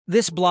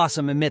This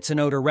blossom emits an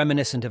odor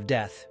reminiscent of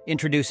death,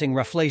 introducing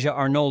Rafflesia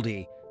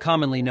arnoldi,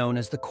 commonly known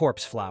as the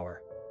corpse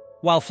flower.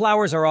 While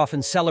flowers are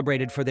often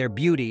celebrated for their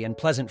beauty and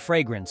pleasant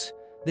fragrance,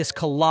 this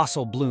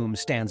colossal bloom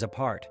stands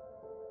apart.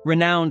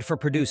 Renowned for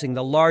producing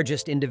the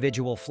largest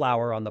individual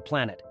flower on the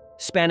planet,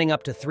 spanning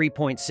up to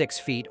 3.6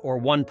 feet or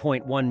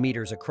 1.1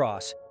 meters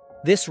across,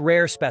 this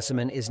rare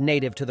specimen is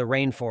native to the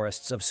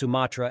rainforests of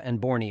Sumatra and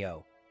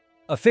Borneo.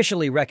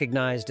 Officially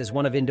recognized as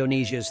one of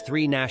Indonesia's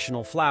 3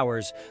 national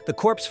flowers, the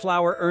corpse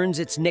flower earns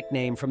its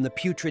nickname from the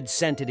putrid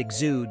scent it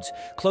exudes,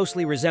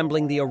 closely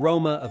resembling the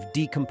aroma of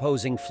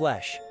decomposing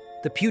flesh.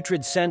 The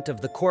putrid scent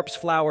of the corpse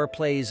flower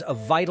plays a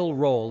vital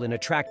role in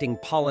attracting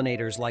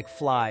pollinators like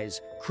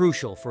flies,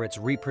 crucial for its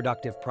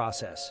reproductive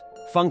process.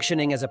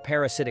 Functioning as a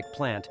parasitic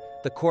plant,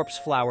 the corpse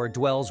flower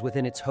dwells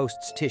within its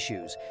host's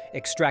tissues,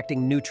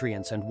 extracting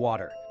nutrients and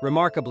water.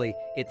 Remarkably,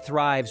 it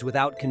thrives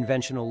without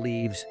conventional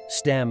leaves,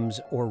 stems,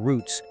 or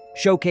roots,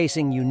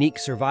 showcasing unique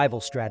survival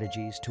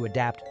strategies to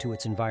adapt to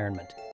its environment.